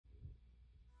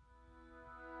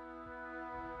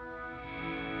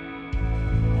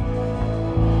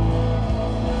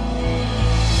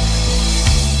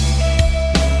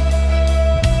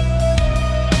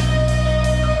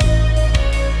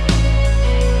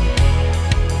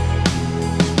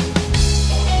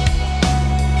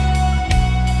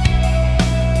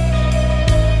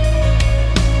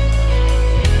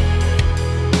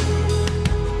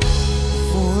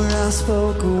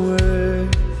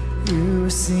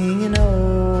singing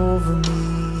over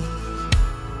me.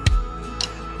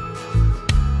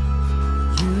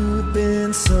 You've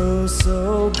been so,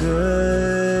 so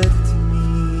good to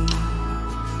me.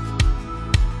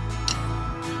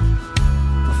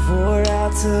 Before I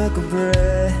took a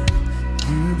breath,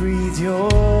 you breathed your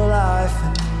life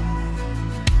in me.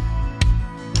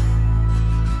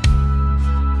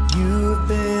 You've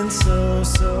been so,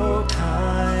 so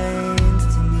kind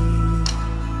to me.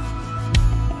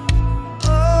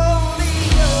 Oh, the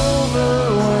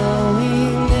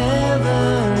overwhelming,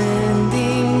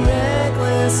 never-ending,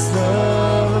 reckless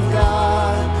love of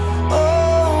God.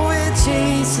 Oh, it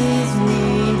chases me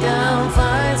down,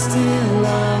 fights till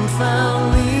I'm found,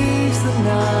 leaves the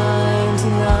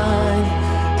 99.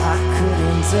 I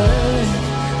couldn't earn it,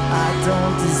 I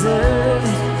don't deserve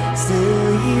it,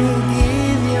 still you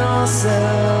give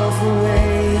yourself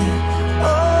away.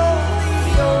 Oh, the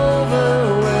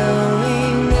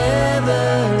overwhelming,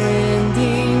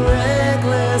 never-ending,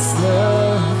 reckless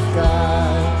love of God.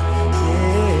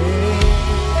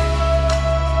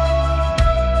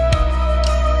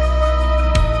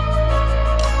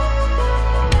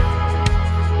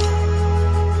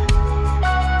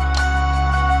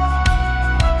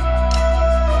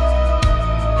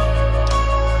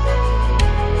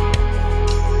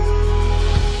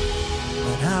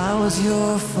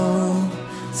 Your foe,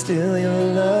 still your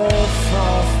love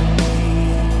fought for me.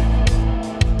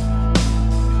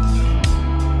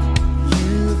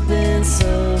 You've been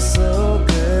so, so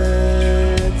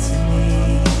good to me.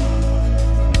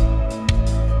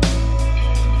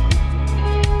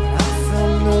 When I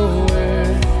felt no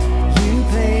worth, you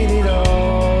paid it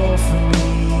all for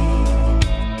me.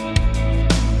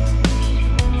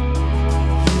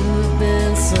 You've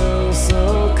been so, so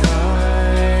kind.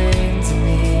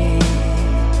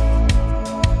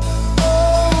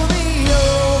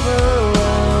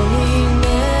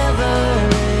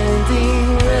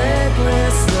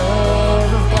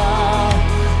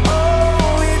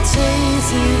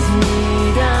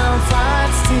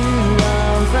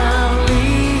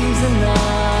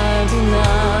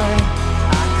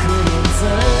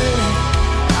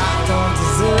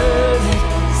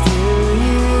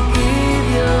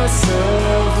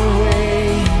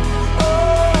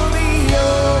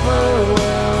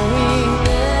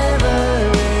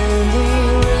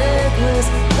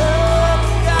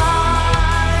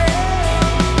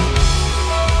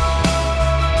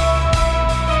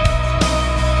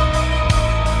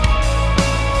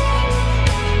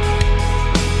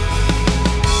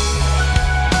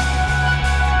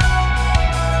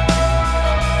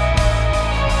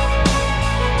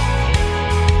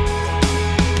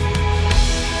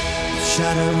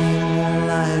 Shadow you won't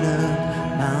light up,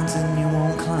 mountain you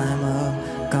won't climb up,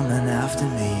 coming after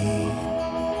me.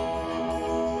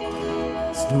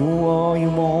 Snow wall you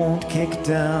won't kick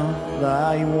down,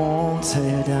 lie you won't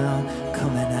tear down,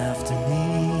 coming after me.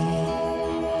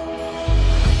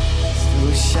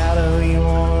 Snow shadow you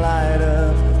won't light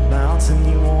up, mountain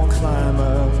you won't climb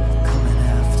up, coming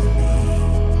after me.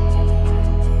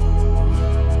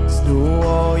 Snow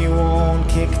wall you won't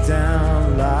kick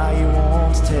down, lie you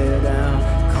won't tear down,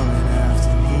 coming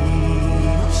after me.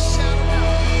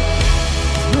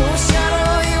 No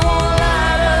shadow you won't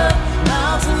light up,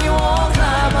 mountain you won't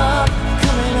climb up,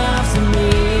 coming after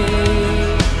me.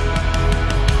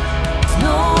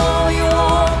 No wall you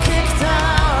won't kick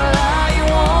down, lie you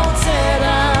won't tear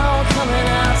down, coming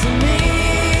after me.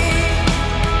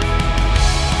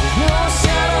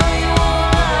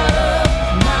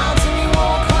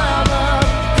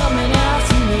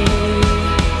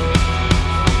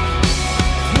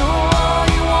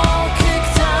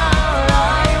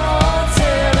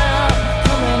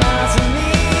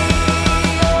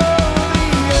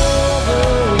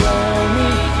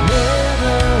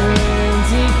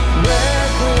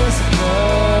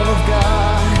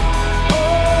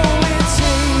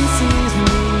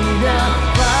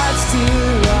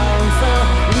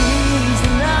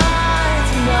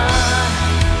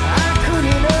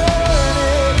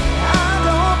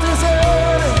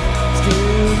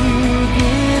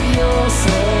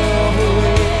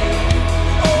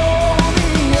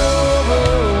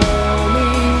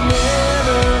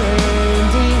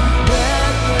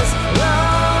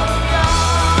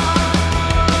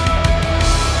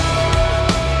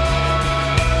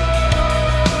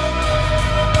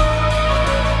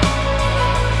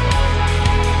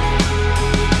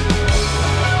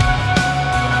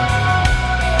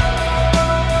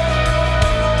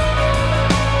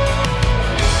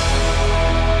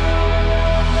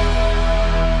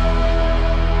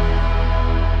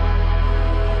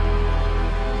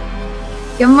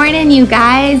 Good morning, you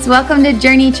guys. Welcome to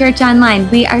Journey Church Online.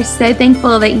 We are so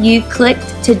thankful that you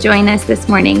clicked to join us this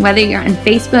morning, whether you're on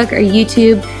Facebook or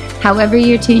YouTube, however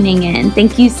you're tuning in.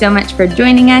 Thank you so much for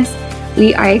joining us.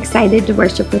 We are excited to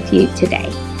worship with you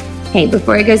today. Hey,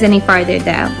 before it goes any farther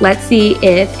though, let's see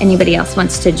if anybody else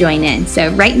wants to join in.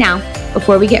 So right now,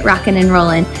 before we get rocking and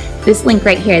rolling, this link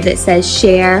right here that says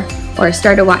share or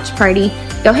start a watch party,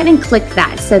 go ahead and click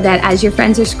that so that as your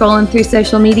friends are scrolling through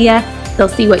social media, they'll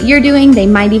see what you're doing. They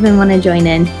might even want to join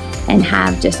in and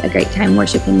have just a great time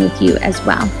worshiping with you as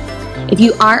well. If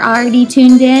you are already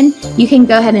tuned in, you can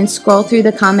go ahead and scroll through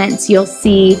the comments. You'll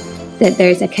see that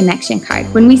there's a connection card.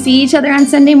 When we see each other on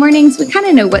Sunday mornings, we kind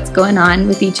of know what's going on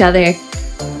with each other,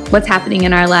 what's happening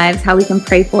in our lives, how we can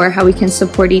pray for, how we can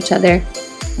support each other.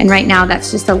 And right now,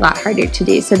 that's just a lot harder to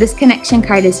do. So this connection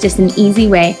card is just an easy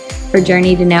way for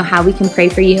Journey to know how we can pray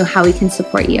for you, how we can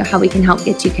support you, how we can help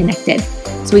get you connected.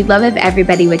 So we'd love if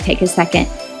everybody would take a second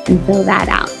and fill that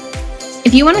out.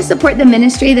 If you want to support the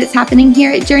ministry that's happening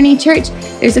here at Journey Church,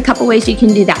 there's a couple ways you can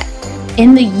do that.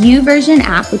 In the YouVersion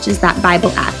app, which is that Bible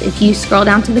app, if you scroll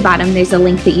down to the bottom, there's a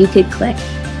link that you could click.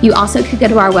 You also could go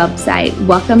to our website,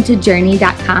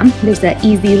 welcometojourney.com. There's an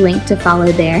easy link to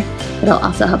follow there. It'll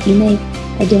also help you make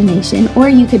a donation, or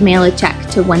you could mail a check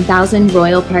to 1000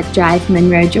 Royal Park Drive,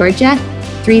 Monroe, Georgia,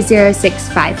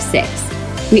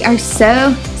 30656. We are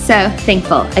so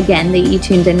thankful again that you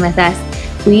tuned in with us.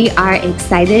 We are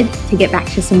excited to get back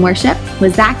to some worship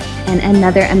with Zach and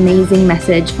another amazing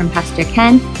message from Pastor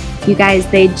Ken. You guys,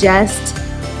 they just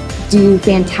do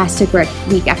fantastic work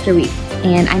week after week,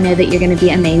 and I know that you're going to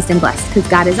be amazed and blessed because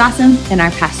God is awesome and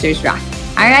our pastors rock.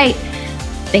 All right,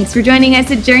 thanks for joining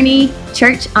us at Journey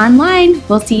Church Online.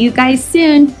 We'll see you guys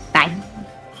soon. Bye.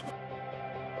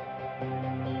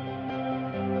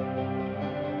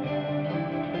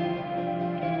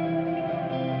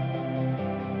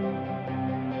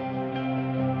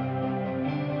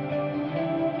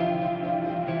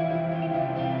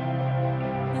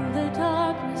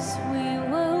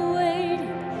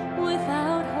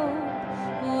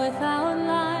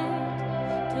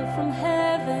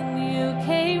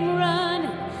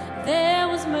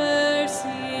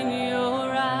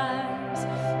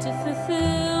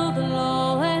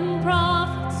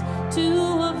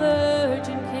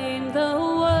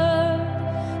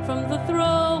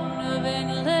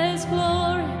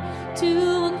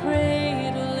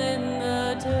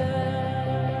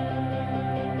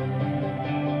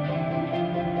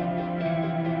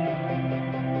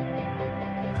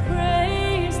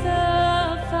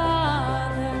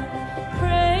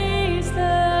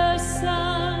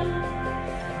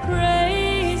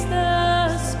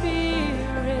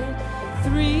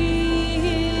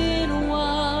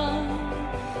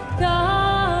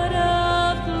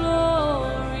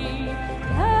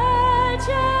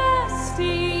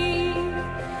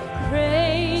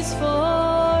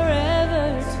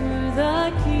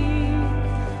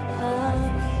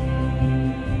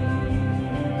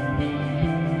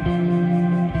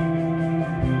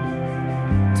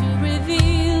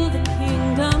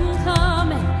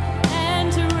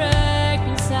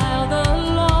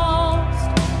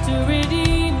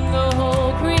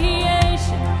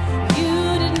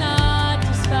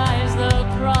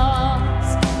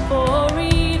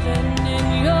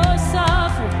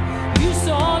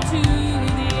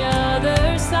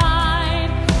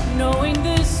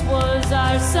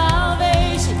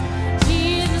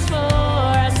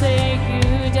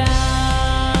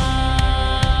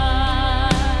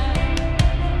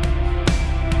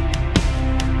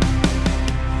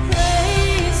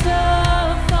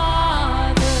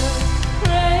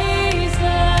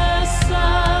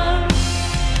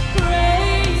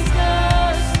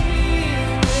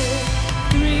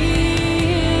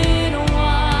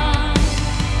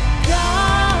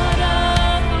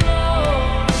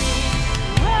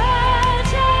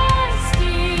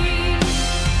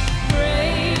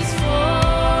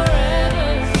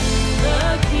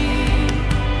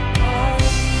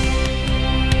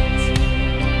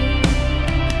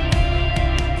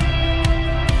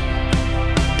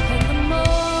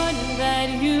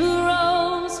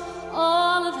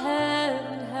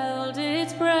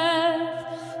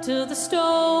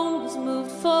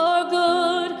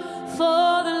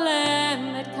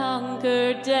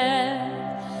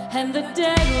 And the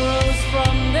dead rose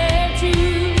from their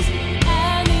tombs,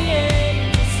 and the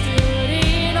angels stood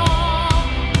in awe,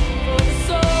 for the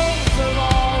souls of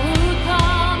all who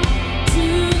come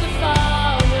to the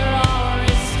Father are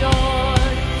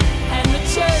restored. And the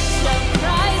church of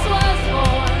Christ was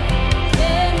born,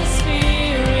 then the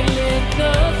Spirit lit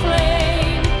the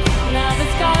flame. Now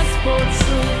this gospel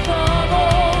truth of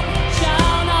old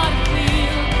shall not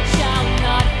feel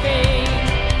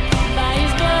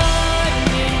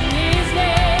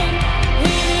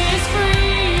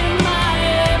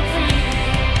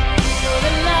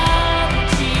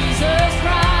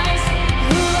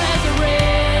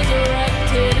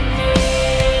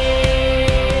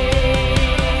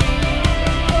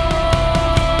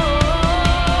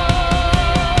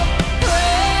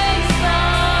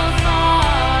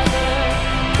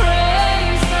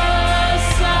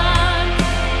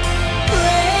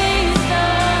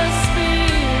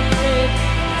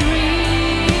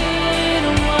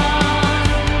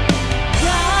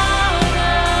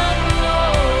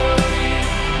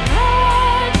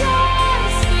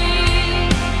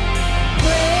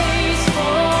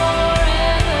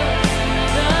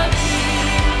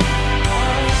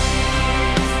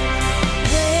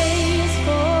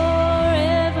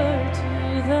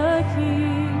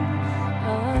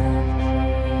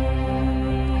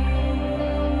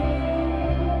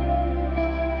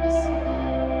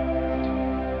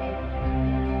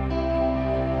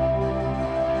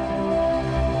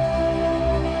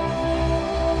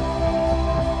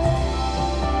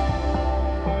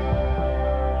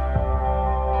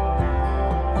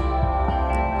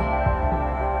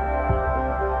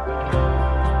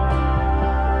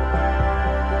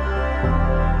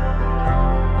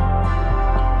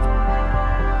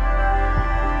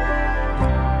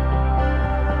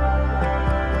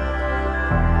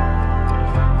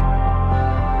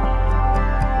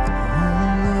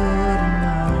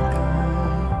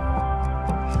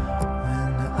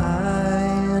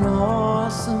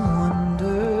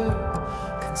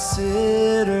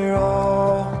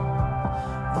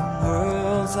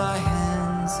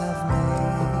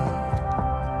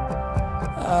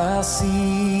I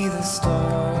see the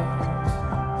stars,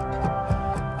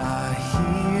 I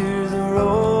hear the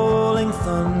rolling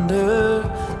thunder,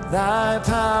 thy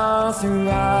power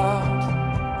throughout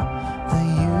the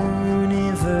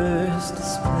universe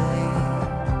display.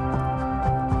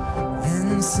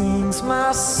 Then sings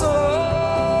my soul,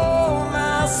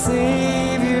 my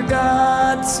Savior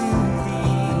God, to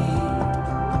thee.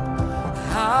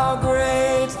 How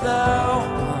great thou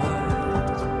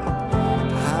art,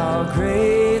 how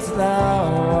great thou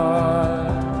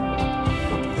art.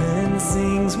 Then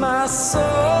sings my soul,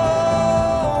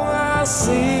 my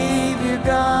Savior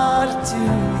God, to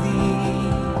thee.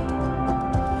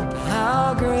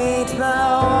 How great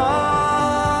thou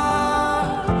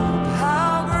art,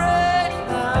 how great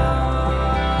thou art.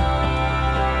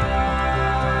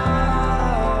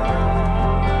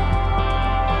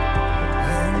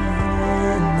 And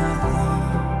when I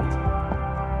think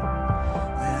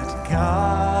that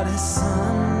God, his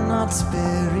Son, not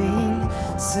sparing,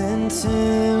 sent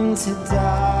him to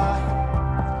die,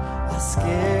 I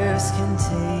scarce can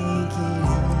take it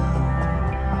in,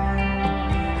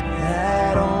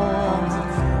 that on the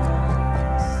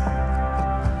cross,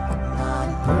 my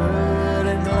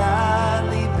burden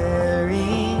gladly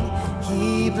bearing,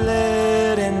 he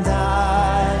bled and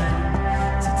died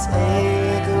to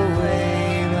take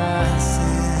away my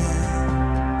sin.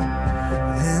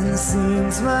 Then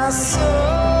sings my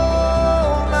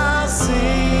soul, my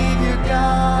Savior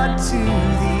God, to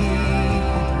thee.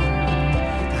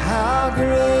 How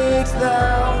great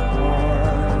thou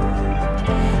art,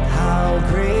 how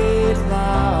great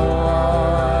thou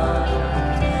art.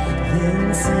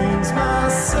 Then sings my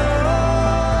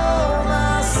soul,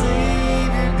 my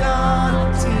Savior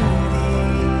God, to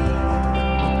thee.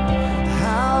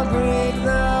 How great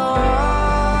thou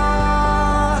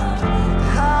art,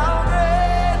 how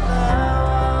great thou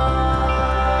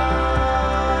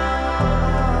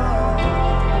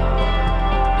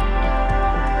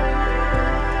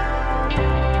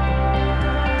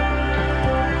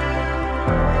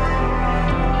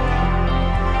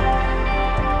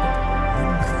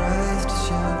When Christ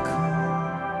shall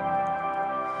come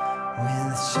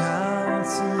with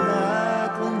shouts of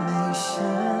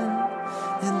acclamation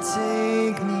and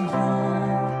take me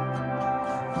home,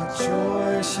 what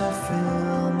joy shall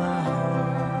fill my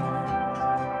heart.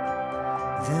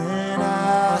 Then I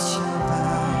shall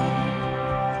bow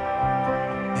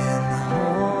in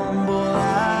humble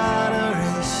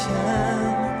adoration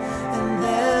and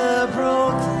there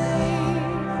proclaim,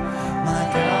 my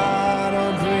God,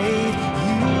 how great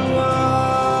you are.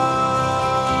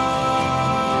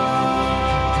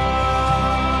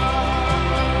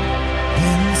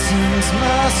 Then sings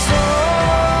my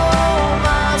soul,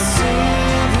 my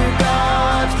Savior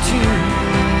God, to thee.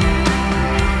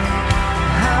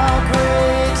 How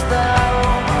great thou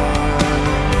art,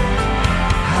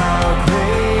 how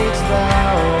great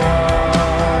thou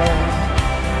art.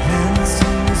 Then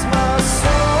sings my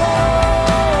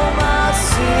soul, my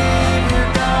Savior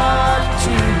God,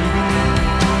 to thee.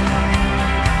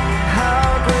 How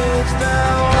great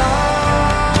thou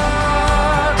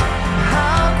art,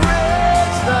 how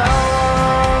great thou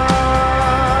art.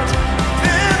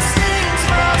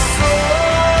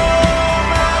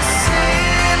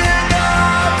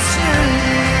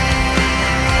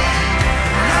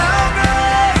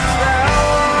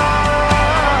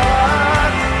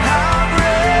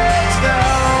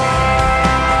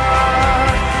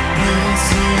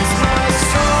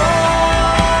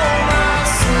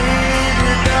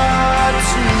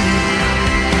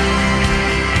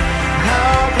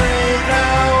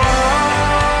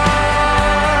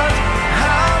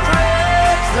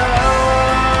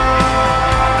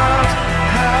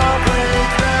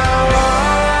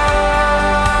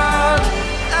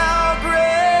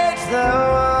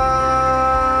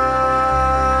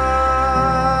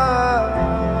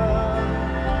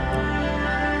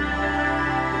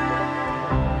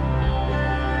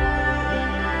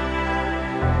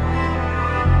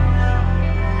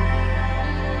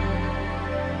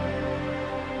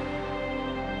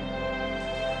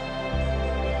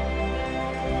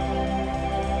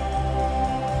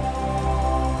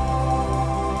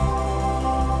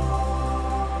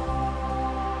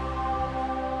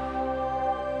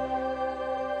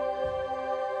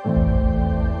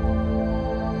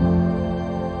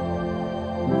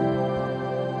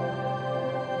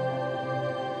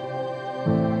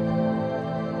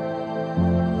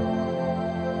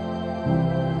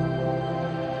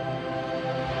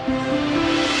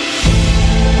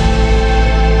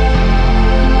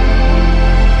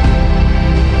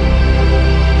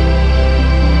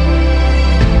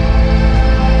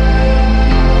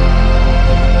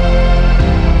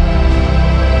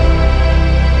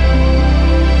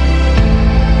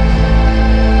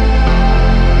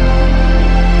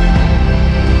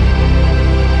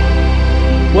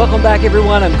 back,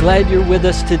 everyone. I'm glad you're with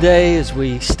us today as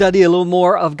we study a little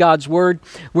more of God's Word.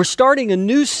 We're starting a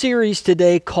new series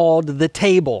today called The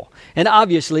Table. And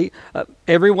obviously,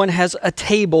 everyone has a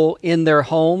table in their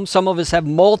home. Some of us have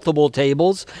multiple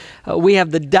tables. We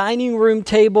have the dining room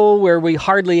table where we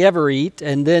hardly ever eat,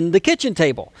 and then the kitchen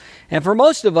table. And for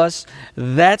most of us,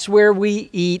 that's where we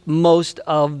eat most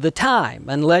of the time,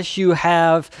 unless you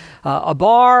have a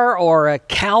bar or a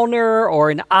counter or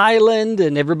an island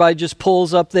and everybody just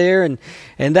pulls up there and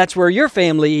that's where your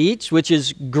family eats, which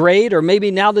is great. Or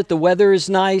maybe now that the weather is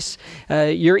nice,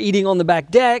 you're eating on the back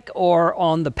deck or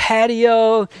on the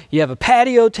patio. You have a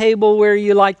patio table where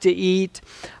you like to eat.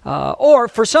 Or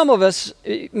for some of us,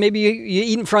 maybe you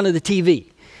eat in front of the TV.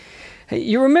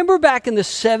 You remember back in the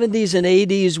 70s and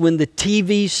 80s when the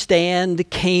TV stand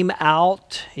came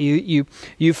out? You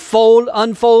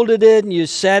unfolded it and you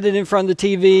sat it in front of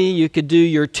the TV. You could do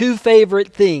your two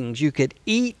favorite things. You could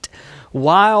eat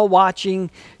while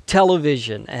watching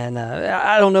television. And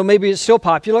I don't know, maybe it's still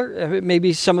popular.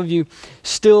 Maybe some of you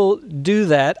still do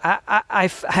that. I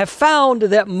have found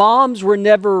that moms were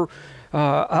never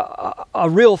a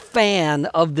real fan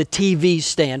of the TV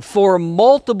stand for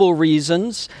multiple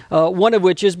reasons, one of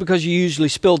which is because you usually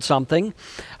spilled something.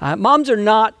 Moms are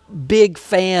not big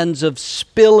fans of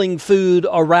spilling food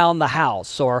around the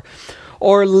house or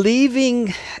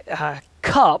leaving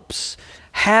cups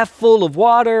half full of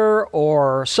water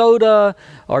or soda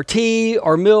or tea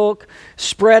or milk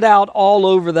spread out all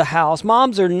over the house.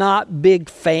 Moms are not big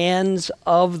fans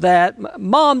of that.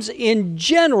 Moms in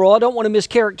general, I don't want to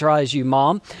mischaracterize you,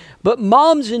 Mom, but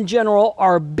moms in general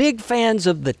are big fans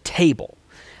of the table.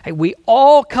 We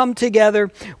all come together.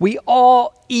 We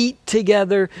all eat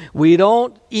together. We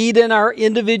don't eat in our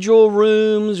individual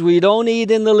rooms. We don't eat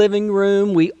in the living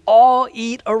room. We all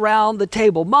eat around the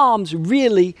table. Moms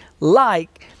really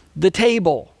like the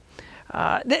table.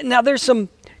 Now, there's some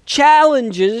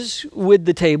challenges with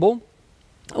the table.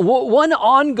 One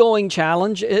ongoing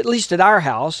challenge, at least at our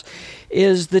house,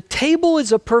 is the table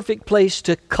is a perfect place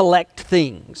to collect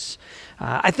things.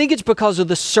 I think it's because of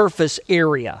the surface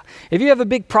area. If you have a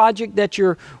big project that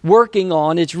you're working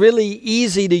on, it's really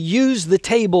easy to use the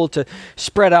table to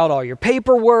spread out all your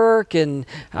paperwork and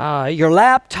your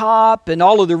laptop and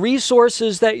all of the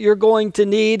resources that you're going to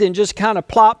need and just kind of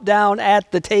plop down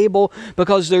at the table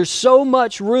because there's so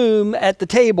much room at the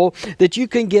table that you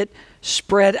can get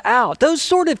spread out. Those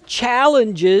sort of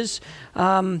challenges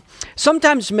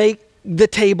sometimes make the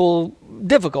table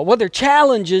difficult. Well, they're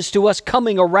challenges to us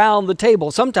coming around the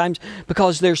table, sometimes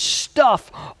because there's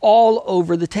stuff all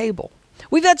over the table.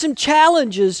 We've had some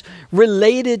challenges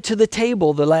related to the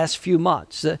table the last few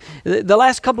months. The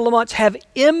last couple of months have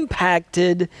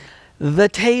impacted the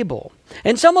table.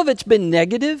 And some of it's been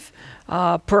negative.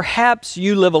 Perhaps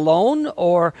you live alone,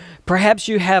 or perhaps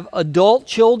you have adult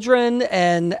children,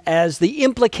 and as the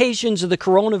implications of the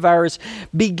coronavirus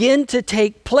begin to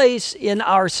take place in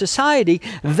our society,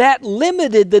 that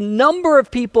limited the number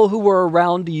of people who were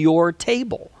around your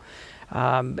table.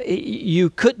 You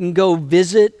couldn't go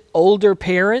visit older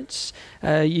parents.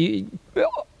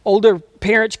 Older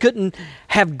parents couldn't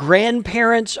have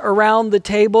grandparents around the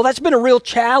table. That's been a real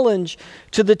challenge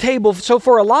to the table. So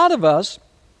for a lot of us,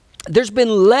 there's been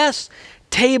less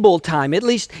table time, at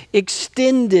least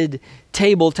extended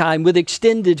table time with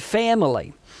extended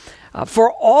family.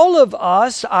 For all of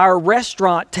us, our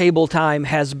restaurant table time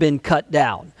has been cut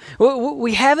down.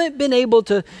 We haven't been able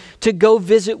to go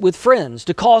visit with friends,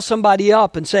 to call somebody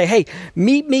up and say, hey,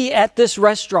 meet me at this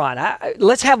restaurant.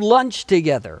 Let's have lunch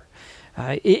together.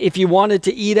 If you wanted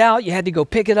to eat out, you had to go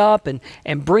pick it up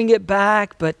and bring it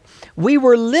back. But we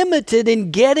were limited in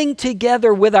getting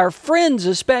together with our friends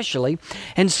especially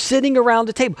and sitting around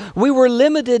the table. We were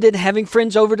limited in having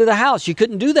friends over to the house. You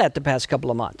couldn't do that the past couple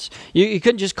of months. You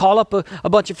couldn't just call up a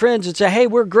bunch of friends and say, hey,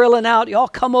 we're grilling out. Y'all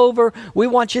come over. We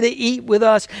want you to eat with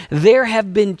us. There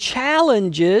have been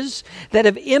challenges that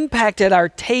have impacted our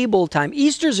table time.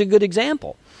 Easter's a good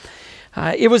example.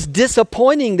 It was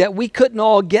disappointing that we couldn't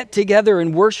all get together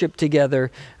and worship together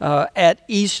at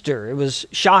Easter. It was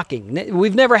shocking.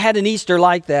 We've never had an Easter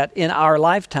like that in our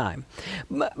lifetime.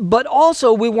 But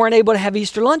also, we weren't able to have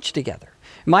Easter lunch together.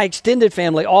 My extended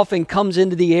family often comes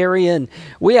into the area, and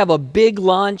we have a big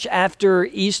lunch after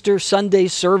Easter Sunday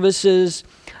services.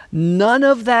 None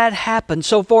of that happened.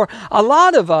 So for a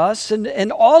lot of us,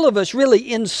 and all of us really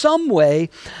in some way,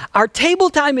 our table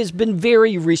time has been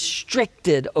very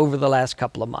restricted over the last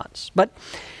couple of months. But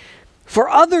for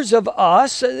others of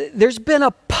us, there's been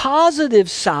a positive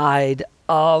side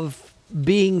of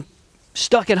being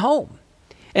stuck at home.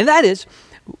 And that is,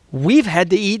 we've had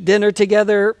to eat dinner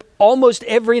together almost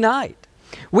every night.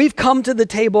 We've come to the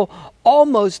table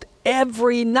almost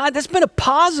every night. That's been a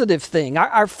positive thing.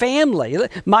 Our family,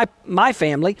 my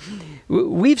family,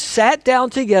 we've sat down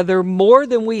together more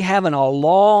than we have in a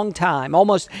long time.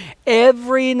 Almost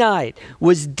every night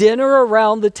was dinner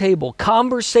around the table,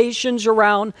 conversations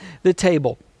around the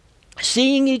table.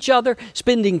 Seeing each other,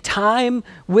 spending time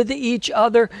with each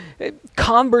other,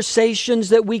 conversations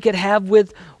that we could have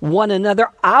with one another.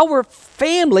 Our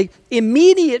family,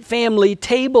 immediate family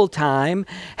table time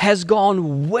has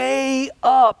gone way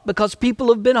up because people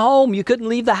have been home. You couldn't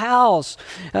leave the house.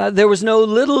 There was no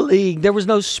little league. There was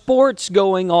no sports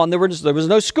going on. There was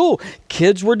no school.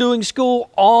 Kids were doing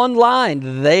school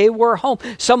online. They were home.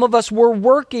 Some of us were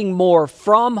working more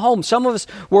from home. Some of us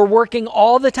were working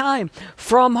all the time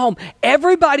from home.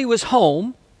 Everybody was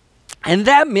home, and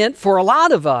that meant for a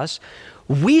lot of us,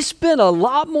 we spent a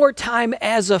lot more time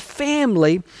as a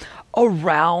family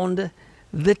around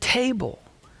the table.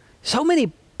 So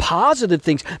many positive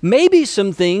things, maybe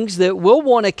some things that we'll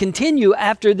want to continue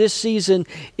after this season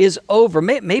is over.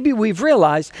 Maybe we've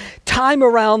realized time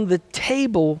around the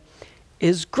table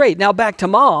is great. Now back to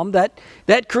mom,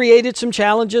 that created some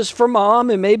challenges for mom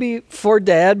and maybe for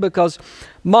dad, because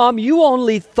Mom, you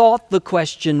only thought the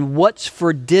question, what's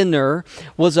for dinner,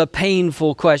 was a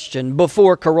painful question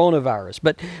before coronavirus.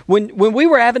 But when we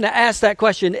were having to ask that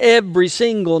question every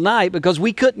single night because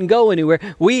we couldn't go anywhere,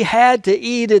 we had to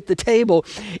eat at the table,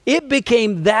 it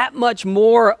became that much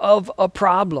more of a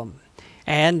problem.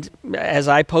 And as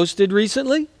I posted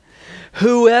recently,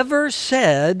 whoever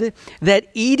said that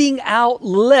eating out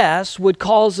less would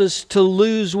cause us to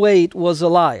lose weight was a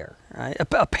liar. Right?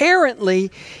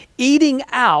 Apparently, eating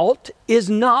out is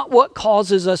not what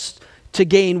causes us to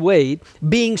gain weight.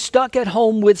 Being stuck at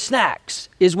home with snacks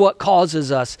is what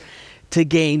causes us to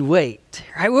gain weight.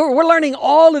 Right? We're learning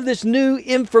all of this new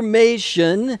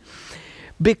information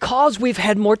because we've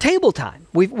had more table time.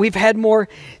 We've had more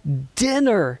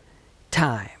dinner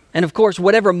time. And of course,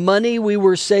 whatever money we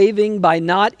were saving by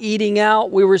not eating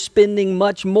out, we were spending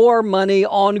much more money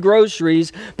on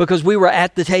groceries because we were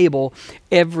at the table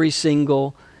every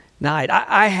single night.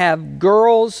 I have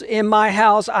girls in my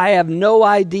house. I have no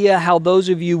idea how those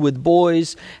of you with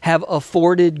boys have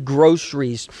afforded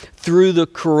groceries through the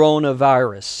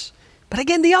coronavirus. But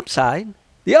again, the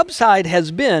upside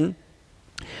has been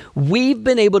we've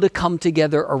been able to come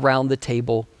together around the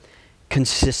table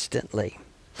consistently.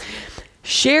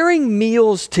 Sharing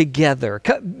meals together,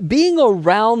 being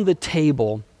around the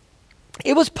table,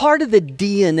 it was part of the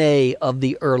DNA of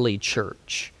the early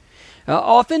church.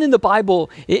 Often in the Bible,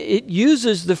 it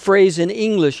uses the phrase in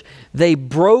English, they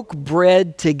broke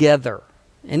bread together.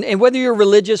 And whether you're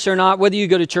religious or not, whether you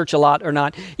go to church a lot or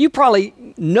not, you probably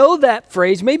know that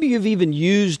phrase. Maybe you've even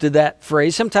used that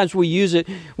phrase. Sometimes we use it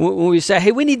when we say,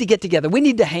 hey, we need to get together. We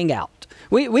need to hang out.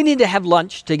 We need to have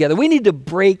lunch together. We need to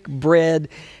break bread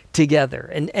together.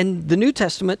 And the New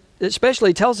Testament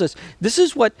especially tells us this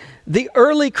is what the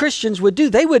early Christians would do.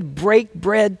 They would break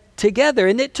bread together.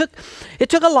 And it took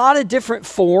a lot of different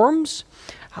forms.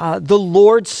 The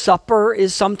Lord's Supper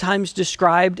is sometimes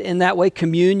described in that way.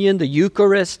 Communion, the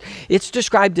Eucharist, it's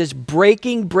described as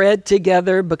breaking bread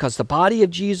together because the body of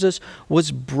Jesus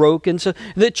was broken. So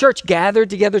the church gathered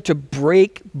together to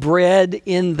break bread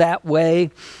in that way.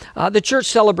 The church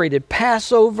celebrated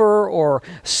Passover or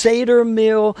Seder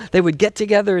meal. They would get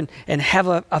together and have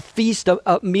a feast,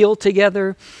 a meal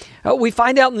together. We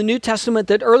find out in the New Testament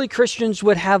that early Christians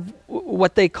would have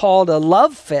what they called a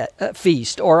love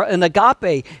feast or an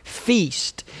agape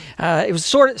feast. It was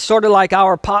sort of like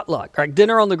our potluck, right?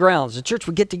 Dinner on the grounds. The church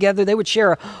would get together. They would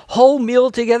share a whole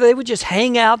meal together. They would just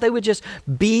hang out. They would just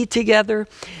be together.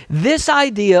 This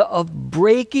idea of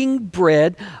breaking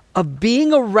bread, of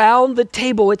being around the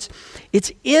table, it's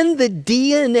in the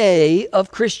DNA of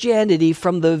Christianity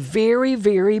from the very,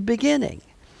 very beginning.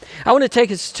 I want to take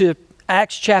us to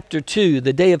Acts chapter 2,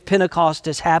 the day of Pentecost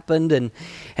has happened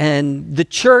and the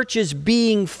church is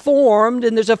being formed,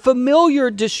 and there's a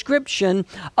familiar description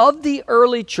of the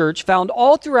early church found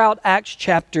all throughout Acts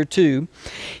chapter 2.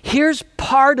 Here's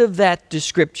part of that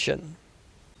description.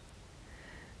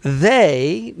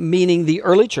 They, meaning the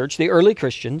early church, the early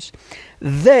Christians,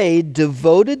 they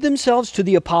devoted themselves to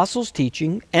the apostles'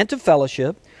 teaching and to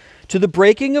fellowship, to the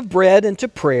breaking of bread and to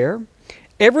prayer.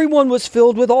 Everyone was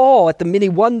filled with awe at the many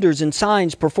wonders and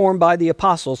signs performed by the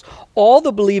apostles. All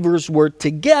the believers were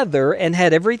together and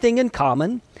had everything in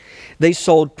common. They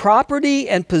sold property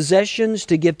and possessions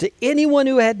to give to anyone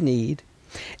who had need.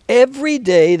 Every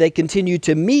day they continued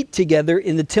to meet together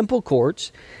in the temple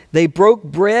courts. They broke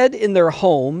bread in their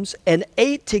homes and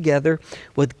ate together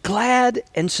with glad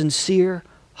and sincere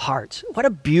hearts. What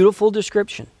a beautiful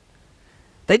description.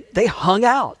 They hung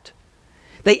out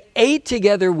They ate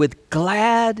together with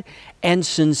glad and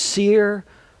sincere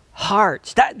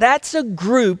hearts. That's a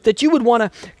group that you would want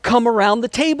to come around the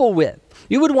table with.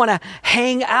 You would want to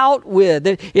hang out with.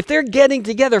 If they're getting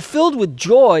together filled with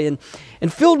joy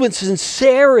and filled with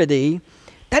sincerity,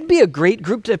 that'd be a great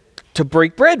group to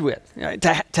break bread with,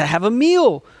 to have a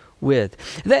meal with.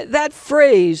 That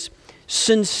phrase,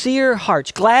 sincere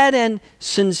hearts, glad and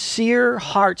sincere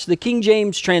hearts, the King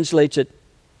James translates it,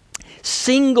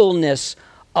 singleness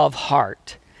of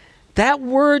heart. That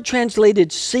word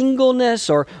translated singleness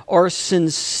or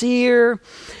sincere,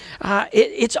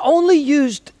 it's only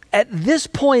used at this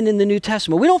point in the New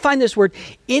Testament. We don't find this word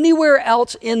anywhere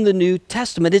else in the New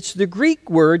Testament. It's the Greek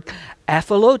word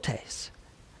aphilotes.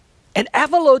 And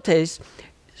aphilotes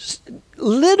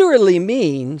literally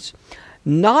means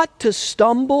not to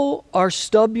stumble or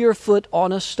stub your foot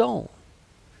on a stone,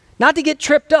 not to get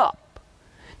tripped up,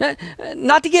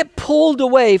 not to get pulled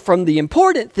away from the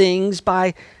important things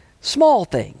by small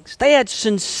things. They had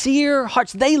sincere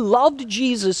hearts. They loved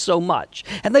Jesus so much,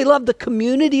 and they loved the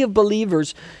community of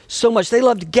believers so much. They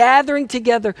loved gathering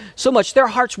together so much. Their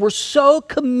hearts were so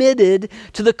committed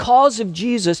to the cause of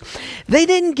Jesus. They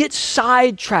didn't get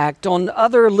sidetracked on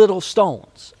other little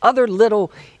stones, other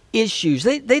little issues.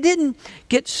 They didn't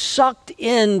get sucked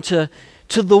into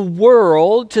the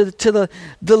world, to the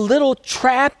little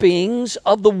trappings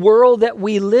of the world that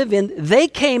we live in. They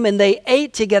came and they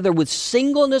ate together with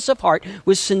singleness of heart,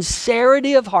 with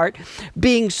sincerity of heart,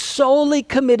 being solely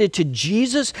committed to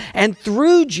Jesus, and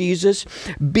through Jesus,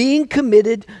 being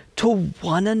committed to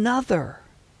one another.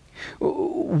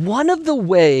 One of the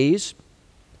ways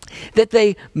that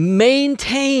they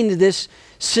maintained this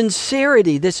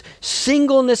sincerity, this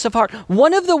singleness of heart,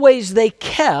 one of the ways they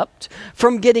kept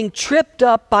from getting tripped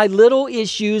up by little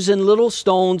issues and little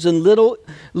stones and little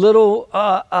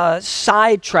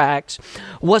sidetracks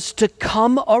was to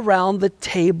come around the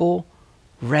table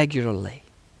regularly.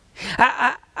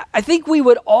 I think we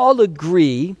would all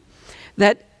agree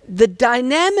that the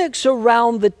dynamics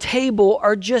around the table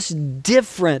are just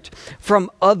different from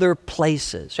other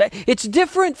places. Right? It's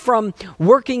different from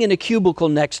working in a cubicle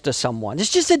next to someone.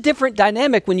 It's just a different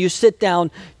dynamic when you sit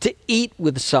down to eat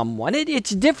with someone. It's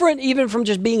different even from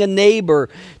just being a neighbor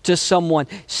to someone.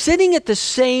 Sitting at the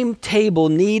same table,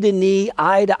 knee to knee,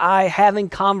 eye to eye, having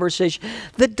conversation.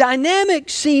 The dynamic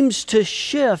seems to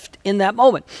shift in that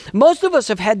moment. Most of us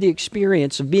have had the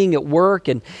experience of being at work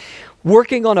and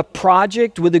working on a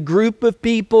project with a group of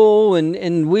people,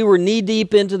 and we were knee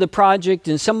deep into the project,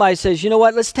 and somebody says, you know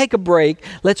what, let's take a break.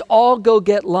 Let's all go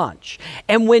get lunch.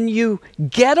 And when you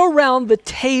get around the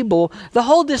table, the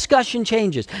whole discussion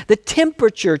changes. The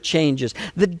temperature changes.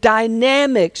 The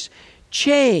dynamics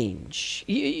change.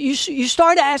 You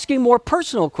start asking more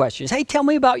personal questions. Hey, tell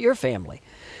me about your family.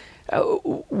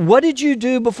 What did you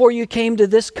do before you came to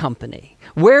this company?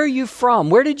 Where are you from?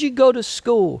 Where did you go to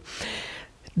school?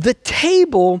 The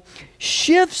table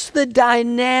shifts the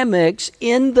dynamics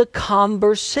in the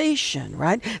conversation,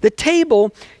 right? The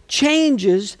table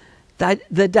changes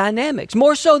the dynamics,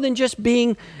 more so than just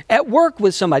being at work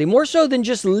with somebody, more so than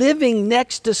just living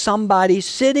next to somebody.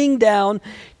 Sitting down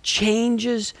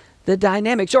changes the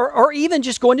dynamics, or even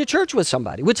just going to church with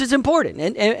somebody, which is important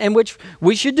and which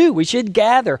we should do. We should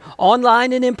gather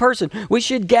online and in person. We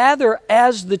should gather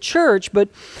as the church, but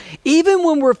even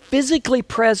when we're physically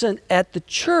present at the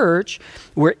church,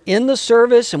 we're in the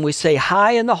service and we say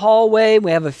hi in the hallway, we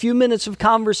have a few minutes of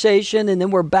conversation, and then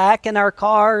we're back in our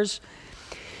cars.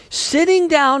 Sitting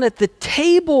down at the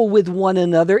table with one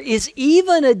another is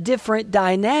even a different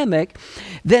dynamic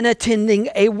than attending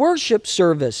a worship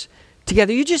service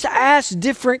together. You just ask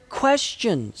different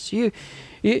questions. You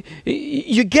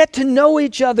get to know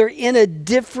each other in a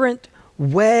different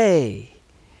way.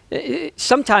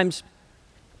 Sometimes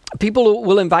people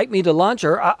will invite me to lunch,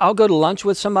 or I'll go to lunch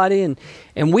with somebody,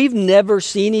 and we've never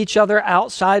seen each other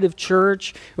outside of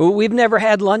church. We've never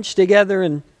had lunch together,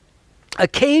 and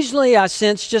occasionally I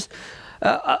sense just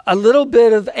a little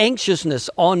bit of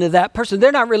anxiousness onto that person.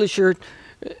 They're not really sure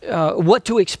what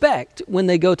to expect when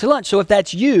they go to lunch. So if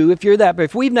that's you, if you're that, but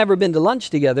if we've never been to lunch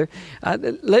together,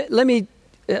 let me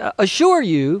assure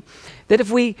you that if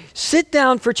we sit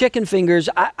down for chicken fingers,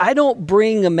 I don't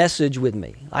bring a message with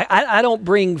me. I don't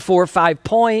bring 4 or 5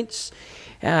 points.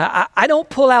 I don't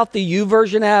pull out the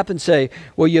YouVersion app and say,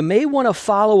 well, you may want to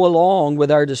follow along with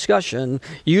our discussion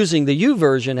using the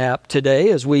YouVersion app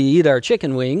today as we eat our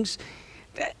chicken wings.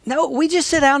 No, we just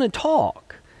sit down and talk.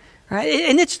 Right?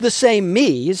 And it's the same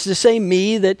me. It's the same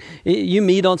me that you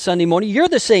meet on Sunday morning. You're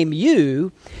the same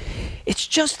you. It's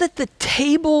just that the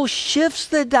table shifts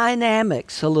the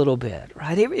dynamics a little bit,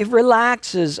 right? It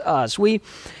relaxes us. We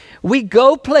We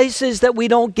go places that we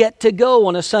don't get to go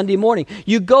on a Sunday morning.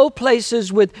 You go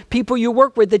places with people you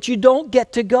work with that you don't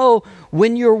get to go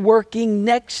when you're working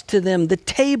next to them. The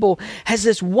table has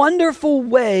this wonderful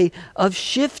way of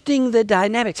shifting the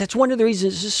dynamics. That's one of the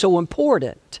reasons this is so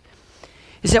important,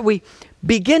 is that we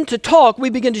begin to talk, we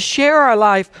begin to share our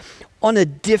life on a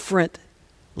different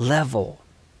level.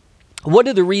 One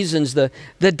of the reasons the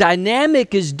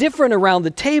dynamic is different around the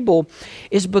table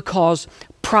is because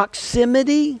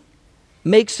proximity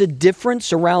makes a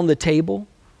difference around the table,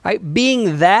 right?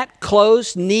 Being that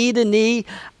close, knee to knee,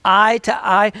 eye to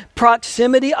eye,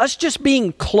 proximity, us just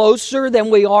being closer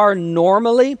than we are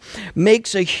normally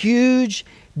makes a huge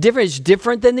difference. It's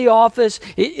different than the office.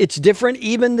 It's different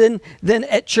even than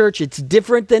at church. It's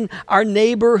different than our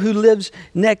neighbor who lives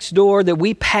next door that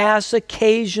we pass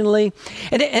occasionally.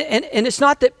 And it's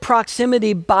not that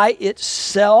proximity by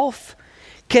itself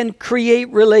can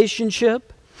create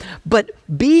relationship, but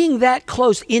being that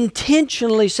close,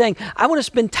 intentionally saying, I want to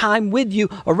spend time with you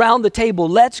around the table.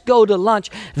 Let's go to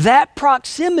lunch. That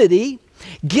proximity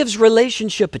gives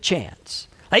relationship a chance.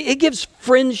 It gives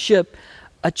friendship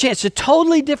a chance. A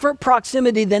totally different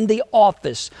proximity than the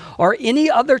office or any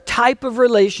other type of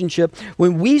relationship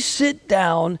when we sit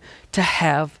down to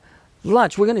have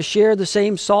lunch. We're going to share the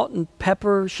same salt and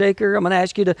pepper shaker. I'm going to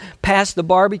ask you to pass the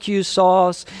barbecue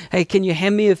sauce. Hey, can you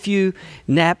hand me a few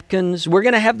napkins? We're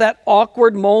going to have that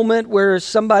awkward moment where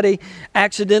somebody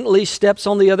accidentally steps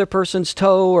on the other person's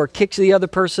toe or kicks the other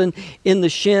person in the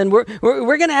shin. We're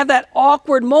going to have that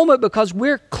awkward moment because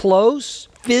we're close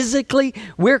physically.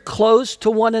 We're close to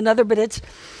one another, but it's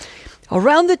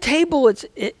around the table.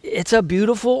 It's a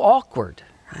beautiful awkward.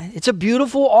 It's a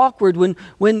beautiful awkward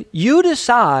when you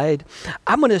decide,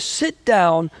 I'm going to sit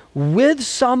down with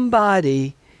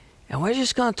somebody and we're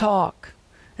just going to talk.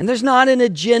 And there's not an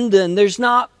agenda and there's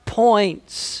not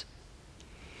points.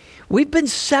 We've been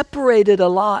separated a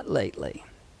lot lately.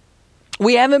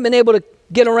 We haven't been able to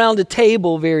get around a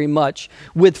table very much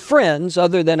with friends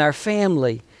other than our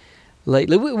family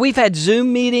lately. We've had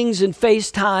Zoom meetings and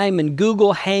FaceTime and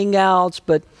Google Hangouts,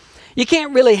 but you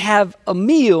can't really have a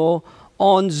meal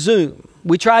on Zoom.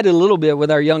 We tried it a little bit with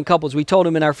our young couples. We told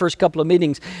them in our first couple of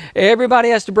meetings, everybody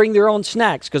has to bring their own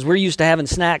snacks because we're used to having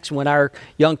snacks when our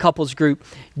young couples group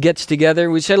gets together.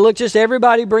 We said, look, just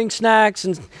everybody bring snacks.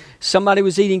 And somebody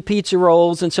was eating pizza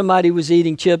rolls and somebody was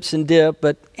eating chips and dip,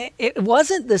 but it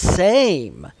wasn't the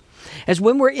same as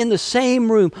when we're in the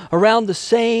same room, around the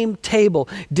same table,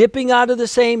 dipping out of the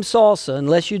same salsa,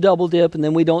 unless you double dip, and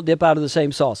then we don't dip out of the same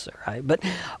salsa, right? But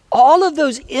all of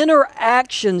those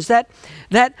interactions, that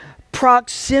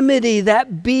proximity,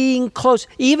 that being close,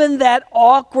 even that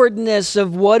awkwardness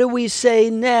of what do we say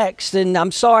next, and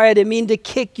I'm sorry, I didn't mean to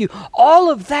kick you,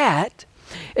 all of that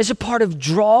is a part of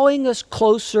drawing us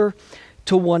closer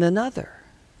to one another.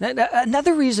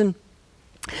 Another reason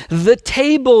the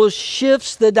table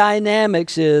shifts the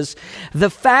dynamics is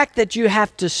the fact that you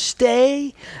have to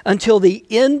stay until the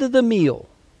end of the meal.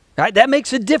 Right? That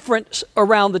makes a difference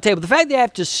around the table. The fact that you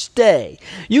have to stay.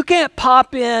 You can't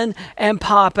pop in and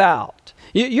pop out.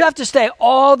 You have to stay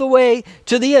all the way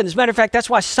to the end. As a matter of fact, that's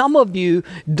why some of you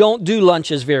don't do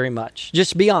lunches very much.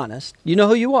 Just be honest. You know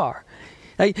who you are.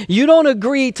 You don't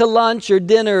agree to lunch or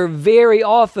dinner very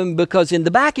often because in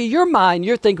the back of your mind,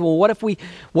 you're thinking, well, what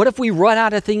if we run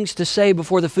out of things to say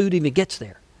before the food even gets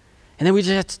there? And then we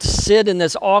just have to sit in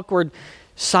this awkward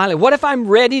silence. What if I'm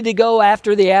ready to go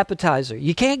after the appetizer?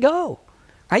 You can't go.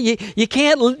 Right? You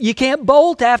can't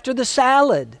bolt after the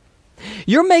salad.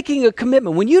 You're making a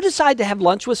commitment. When you decide to have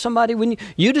lunch with somebody, when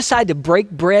you decide to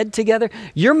break bread together,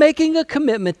 you're making a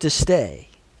commitment to stay.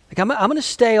 Like I'm going to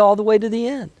stay all the way to the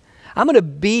end. I'm going to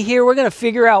be here. We're going to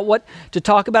figure out what to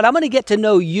talk about. I'm going to get to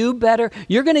know you better.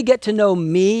 You're going to get to know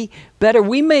me better.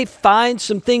 We may find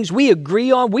some things we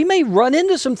agree on. We may run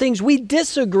into some things we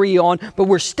disagree on, but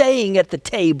we're staying at the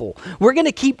table. We're going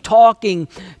to keep talking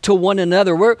to one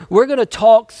another. We're going to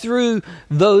talk through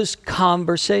those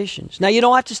conversations. Now, you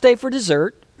don't have to stay for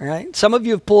dessert, right? Some of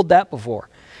you have pulled that before,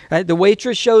 right? The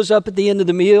waitress shows up at the end of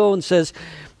the meal and says,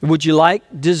 would you like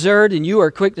dessert? And you are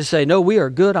quick to say, no, we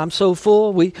are good. I'm so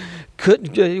full. We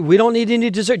don't need any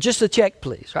dessert. Just a check,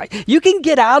 please, right? You can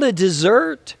get out of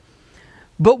dessert,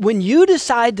 but when you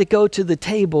decide to go to the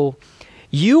table,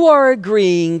 you are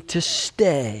agreeing to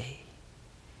stay.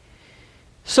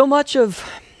 So much of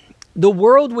the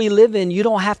world we live in, you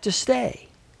don't have to stay.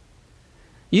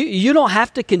 You don't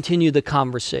have to continue the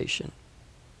conversation.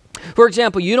 For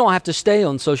example, you don't have to stay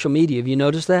on social media. Have you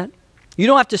noticed that? You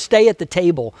don't have to stay at the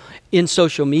table in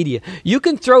social media. You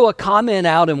can throw a comment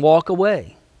out and walk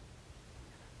away.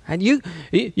 And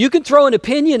you can throw an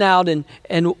opinion out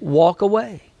and walk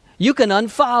away. You can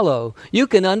unfollow. You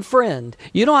can unfriend.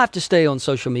 You don't have to stay on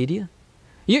social media.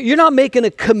 You're not making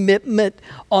a commitment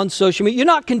on social media. You're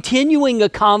not continuing a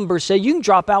conversation. You can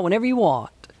drop out whenever you want.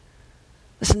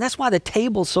 Listen, that's why the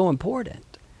table's so important.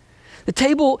 The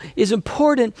table is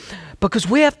important because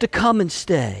we have to come and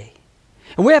stay.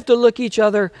 And we have to look each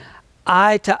other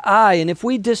eye to eye. And if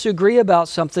we disagree about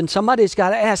something, somebody's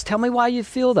got to ask, tell me why you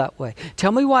feel that way.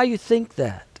 Tell me why you think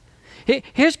that.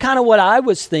 Here's kind of what I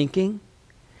was thinking.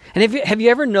 And have you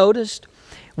ever noticed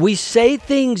we say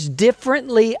things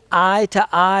differently eye to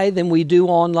eye than we do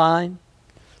online?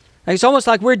 Like it's almost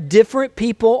like we're different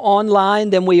people online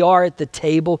than we are at the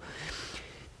table.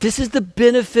 This is the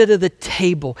benefit of the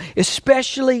table,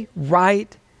 especially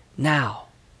right now.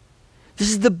 This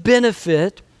is the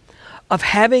benefit of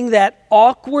having that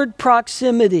awkward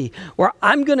proximity where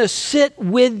I'm going to sit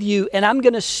with you and I'm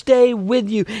going to stay with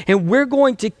you and we're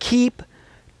going to keep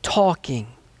talking.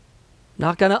 I'm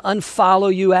not going to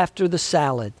unfollow you after the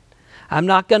salad. I'm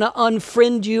not going to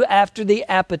unfriend you after the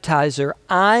appetizer.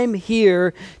 I'm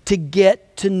here to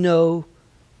get to know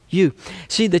you.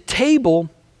 See, the table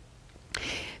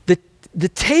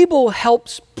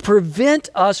helps prevent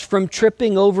us from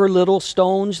tripping over little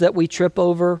stones that we trip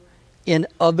over in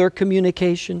other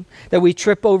communication, that we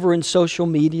trip over in social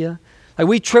media. Like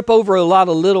we trip over a lot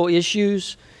of little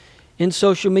issues in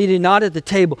social media, not at the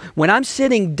table. When I'm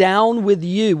sitting down with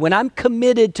you, when I'm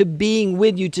committed to being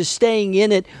with you, to staying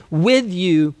in it with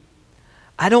you,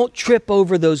 I don't trip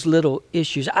over those little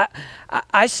issues.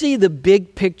 I see the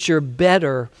big picture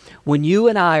better when you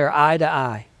and I are eye to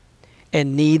eye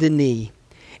and knee to knee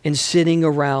and sitting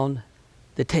around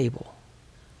the table.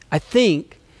 I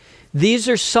think these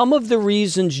are some of the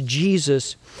reasons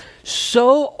Jesus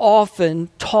so often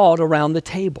taught around the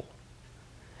table.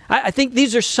 I think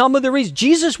these are some of the reasons.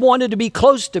 Jesus wanted to be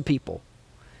close to people.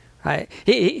 Right?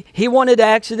 He wanted to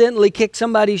accidentally kick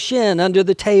somebody's shin under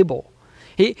the table.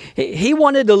 He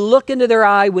wanted to look into their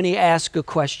eye when he asked a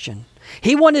question.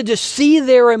 He wanted to see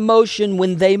their emotion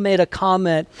when they made a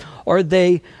comment or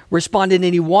they responded,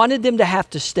 and he wanted them to have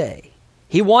to stay.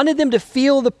 He wanted them to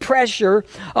feel the pressure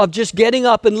of just getting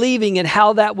up and leaving and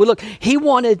how that would look. He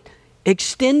wanted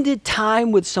extended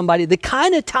time with somebody, the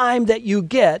kind of time that you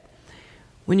get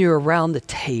when you're around the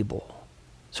table.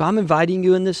 So I'm inviting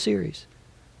you in this series.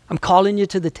 I'm calling you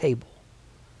to the table.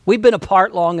 We've been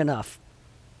apart long enough.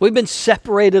 We've been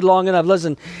separated long enough.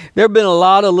 Listen, there have been a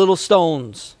lot of little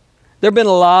stones. There have been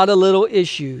a lot of little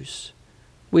issues.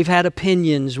 We've had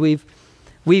opinions. We've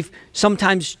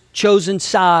sometimes chosen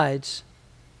sides.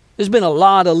 There's been a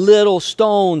lot of little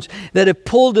stones that have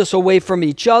pulled us away from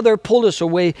each other, pulled us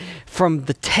away from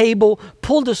the table,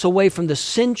 pulled us away from the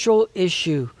central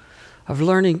issue of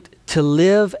learning to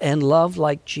live and love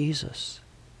like Jesus.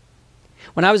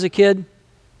 When I was a kid,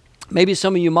 maybe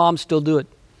some of you moms still do it.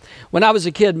 When I was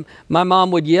a kid, my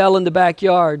mom would yell in the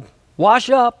backyard, "Wash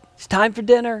up, it's time for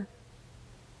dinner.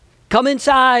 Come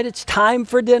inside, it's time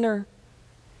for dinner."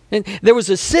 And there was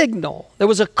a signal, there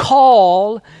was a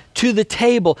call to the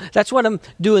table. That's what I'm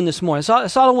doing this morning.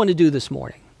 That's all I want to do this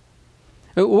morning.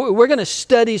 We're going to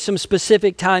study some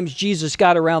specific times Jesus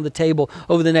got around the table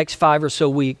over the next 5 or so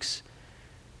weeks.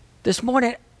 This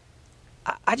morning,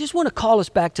 I just want to call us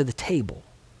back to the table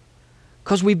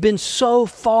because we've been so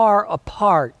far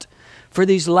apart for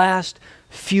these last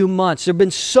few months. There have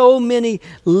been so many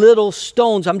little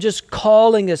stones. I'm just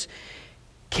calling us,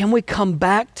 can we come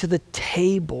back to the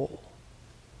table?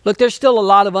 Look, there's still a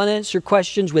lot of unanswered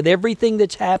questions with everything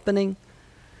that's happening.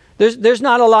 There's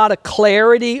not a lot of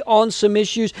clarity on some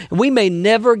issues. We may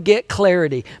never get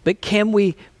clarity, but can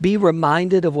we be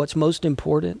reminded of what's most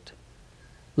important?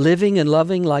 Living and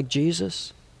loving like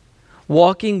Jesus,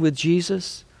 walking with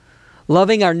Jesus,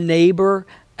 loving our neighbor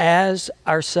as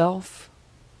ourselves.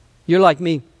 You're like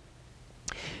me.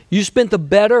 You spent the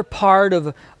better part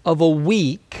of a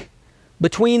week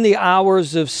between the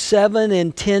hours of 7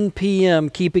 and 10 p.m.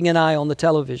 keeping an eye on the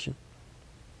television.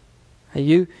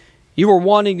 You were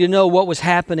wanting to know what was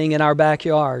happening in our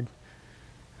backyard,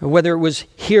 whether it was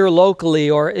here locally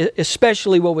or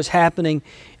especially what was happening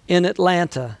in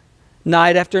Atlanta.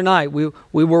 Night after night, we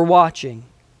were watching.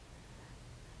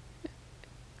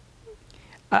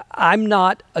 I'm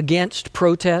not against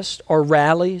protests or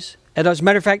rallies. And as a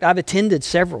matter of fact, I've attended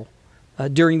several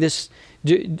during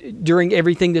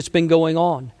everything that's been going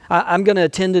on. I'm going to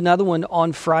attend another one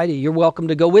on Friday. You're welcome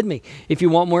to go with me. If you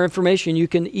want more information, you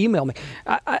can email me.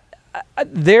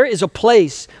 There is a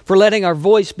place for letting our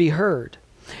voice be heard.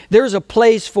 There is a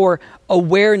place for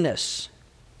awareness.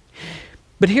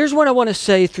 But here's what I want to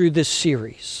say through this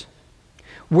series.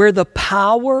 Where the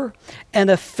power and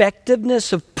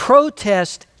effectiveness of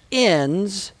protest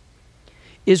ends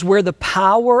is where the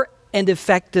power and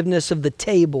effectiveness of the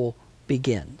table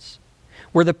begins.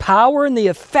 Where the power and the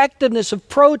effectiveness of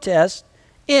protest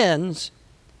ends,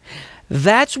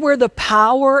 that's where the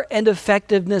power and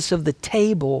effectiveness of the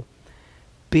table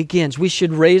begins. We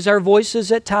should raise our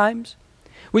voices at times.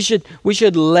 We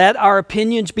should let our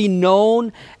opinions be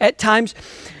known at times.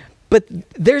 But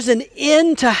there's an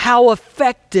end to how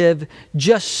effective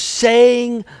just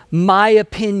saying my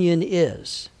opinion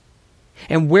is.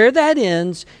 And where that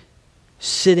ends,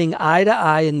 sitting eye to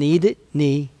eye and knee to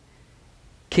knee,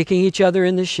 kicking each other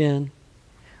in the shin,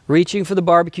 reaching for the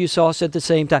barbecue sauce at the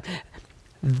same time.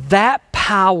 That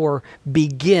power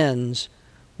begins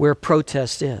where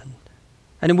protests end.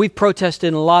 And we've protested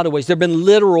in a lot of ways. There have been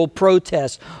literal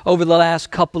protests over the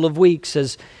last couple of weeks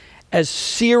as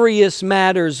serious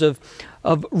matters of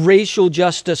racial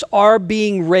justice are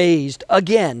being raised.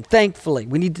 Again, thankfully,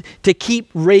 we need to keep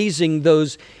raising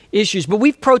those issues. But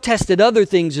we've protested other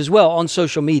things as well on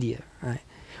social media. Right?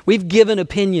 We've given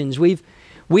opinions. We've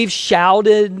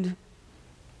shouted.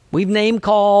 We've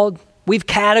name-called. We've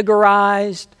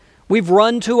categorized. We've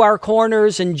run to our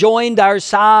corners and joined our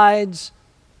sides.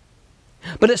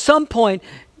 But at some point,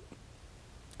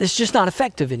 it's just not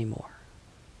effective anymore.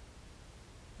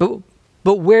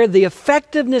 But where the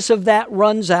effectiveness of that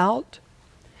runs out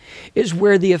is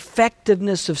where the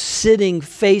effectiveness of sitting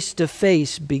face to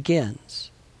face begins.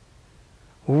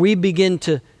 We begin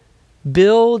to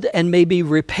build and maybe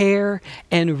repair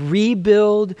and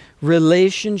rebuild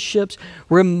relationships,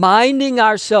 reminding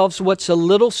ourselves what's a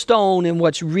little stone and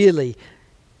what's really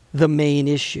the main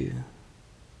issue.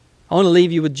 I want to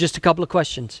leave you with just a couple of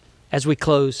questions as we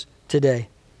close today.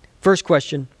 First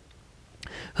question,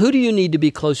 who do you need to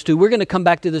be close to? We're going to come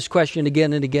back to this question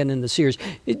again and again in the series.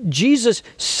 Jesus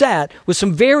sat with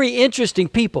some very interesting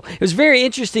people. It was very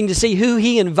interesting to see who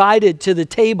he invited to the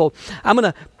table. I'm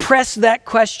going to press that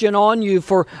question on you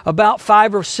for about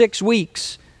 5 or 6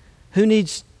 weeks. Who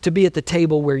needs to be at the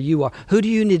table where you are? Who do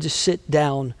you need to sit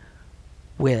down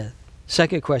with?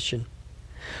 Second question,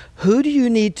 who do you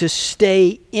need to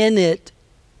stay in it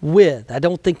with? I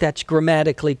don't think that's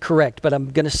grammatically correct, but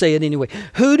I'm going to say it anyway.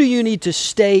 Who do you need to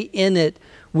stay in it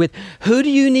with? Who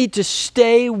do you need to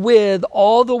stay with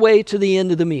all the way to the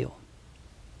end of the meal?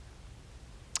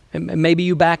 And maybe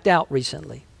you backed out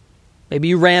recently. Maybe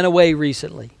you ran away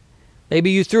recently.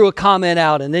 Maybe you threw a comment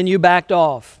out and then you backed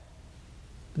off.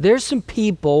 There's some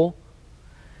people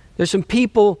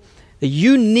that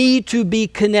you need to be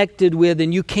connected with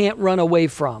and you can't run away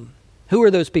from. Who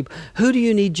are those people? Who do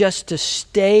you need just to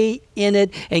stay in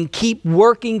it and keep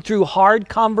working through hard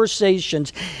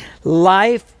conversations,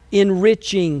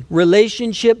 life-enriching,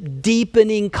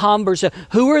 relationship-deepening conversation?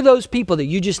 Who are those people that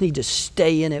you just need to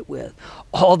stay in it with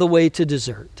all the way to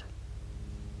dessert?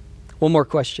 One more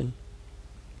question.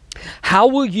 How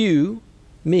will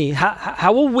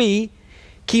how will we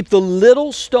keep the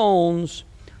little stones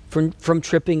from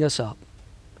tripping us up?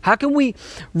 How can we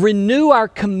renew our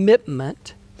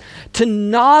commitment to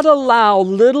not allow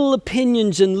little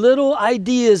opinions and little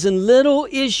ideas and little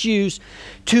issues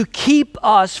to keep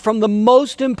us from the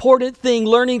most important thing,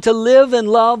 learning to live and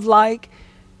love like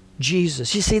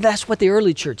Jesus? You see, that's what the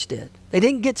early church did. They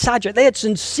didn't get sidetracked. They had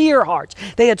sincere hearts.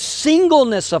 They had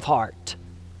singleness of heart.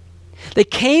 They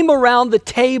came around the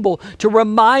table to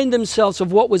remind themselves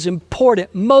of what was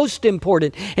important, most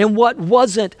important, and what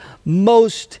wasn't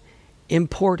most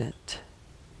important.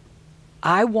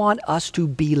 I want us to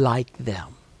be like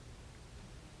them.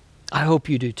 I hope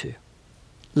you do too.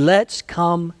 Let's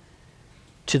come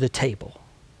to the table.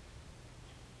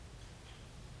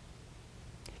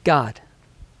 God,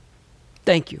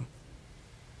 thank you.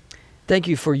 Thank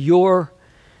you for your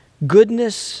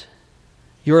goodness,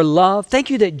 your love.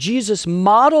 Thank you that Jesus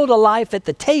modeled a life at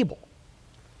the table.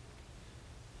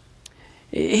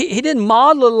 He didn't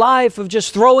model a life of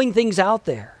just throwing things out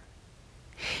there.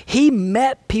 He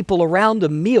met people around a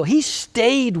meal. He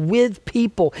stayed with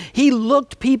people. He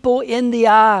looked people in the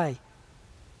eye.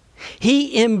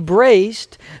 He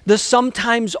embraced the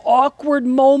sometimes awkward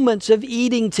moments of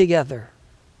eating together.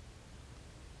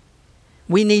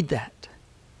 We need that.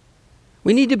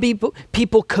 We need to be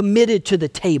people committed to the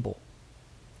table.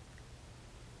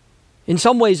 In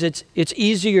some ways, it's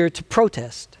easier to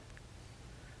protest.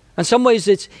 In some ways,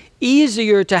 it's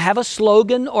easier to have a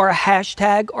slogan or a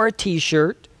hashtag or a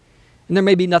t-shirt. And there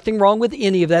may be nothing wrong with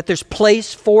any of that. There's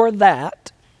place for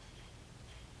that.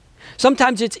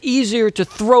 Sometimes it's easier to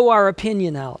throw our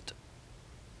opinion out.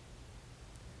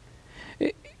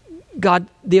 God,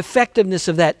 the effectiveness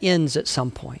of that ends at some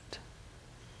point.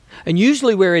 And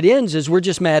usually where it ends is we're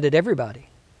just mad at everybody.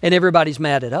 And everybody's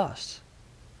mad at us.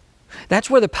 That's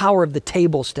where the power of the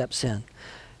table steps in,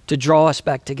 to draw us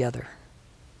back together,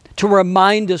 to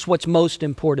remind us what's most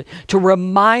important, to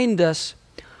remind us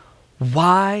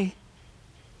why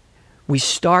we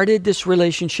started this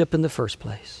relationship in the first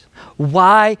place,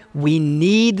 why we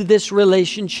need this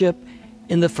relationship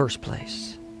in the first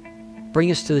place. Bring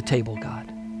us to the table, God.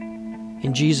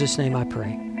 In Jesus' name I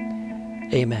pray.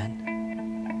 Amen.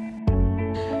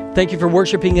 Thank you for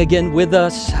worshiping again with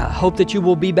us. I hope that you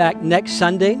will be back next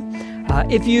Sunday.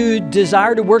 If you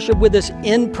desire to worship with us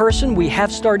in person, we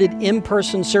have started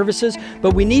in-person services,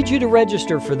 but we need you to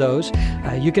register for those.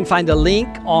 You can find a link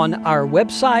on our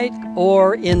website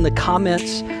or in the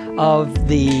comments of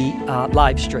the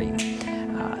live stream.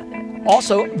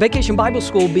 Also, Vacation Bible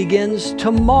School begins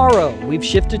tomorrow. We've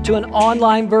shifted to an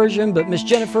online version, but Miss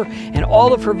Jennifer and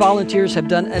all of her volunteers have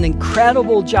done an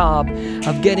incredible job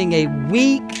of getting a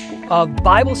week of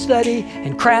Bible study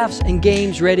and crafts and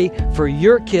games ready for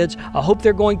your kids. I hope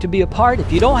they're going to be a part.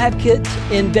 If you don't have kids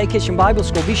in Vacation Bible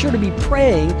School, be sure to be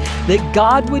praying that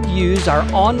God would use our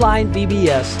online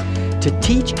VBS to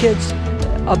teach kids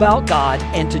about God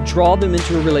and to draw them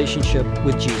into a relationship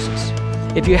with Jesus.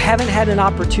 If you haven't had an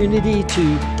opportunity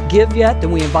to give yet,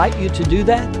 then we invite you to do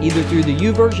that, either through the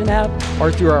YouVersion app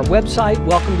or through our website,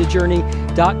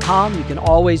 welcometojourney.com. You can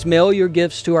always mail your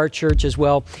gifts to our church as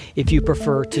well if you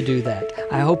prefer to do that.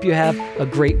 I hope you have a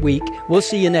great week. We'll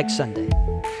see you next Sunday.